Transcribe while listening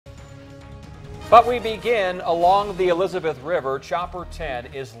But we begin along the Elizabeth River. Chopper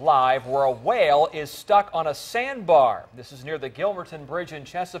 10 is live where a whale is stuck on a sandbar. This is near the Gilmerton Bridge in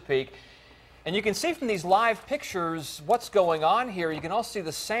Chesapeake. And you can see from these live pictures what's going on here. You can also see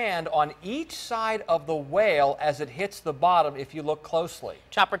the sand on each side of the whale as it hits the bottom if you look closely.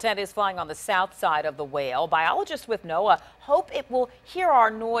 Chopper 10 is flying on the south side of the whale. Biologists with NOAA hope it will hear our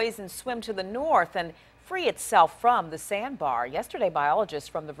noise and swim to the north and free itself from the sandbar. Yesterday, biologists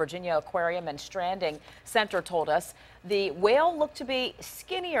from the Virginia Aquarium and Stranding Center told us the whale looked to be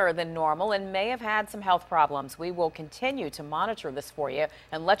skinnier than normal and may have had some health problems. We will continue to monitor this for you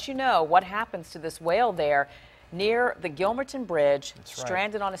and let you know what happens to this whale there near the Gilmerton Bridge,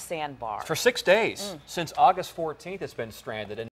 stranded on a sandbar. For 6 days. Since August 14th, it's been stranded.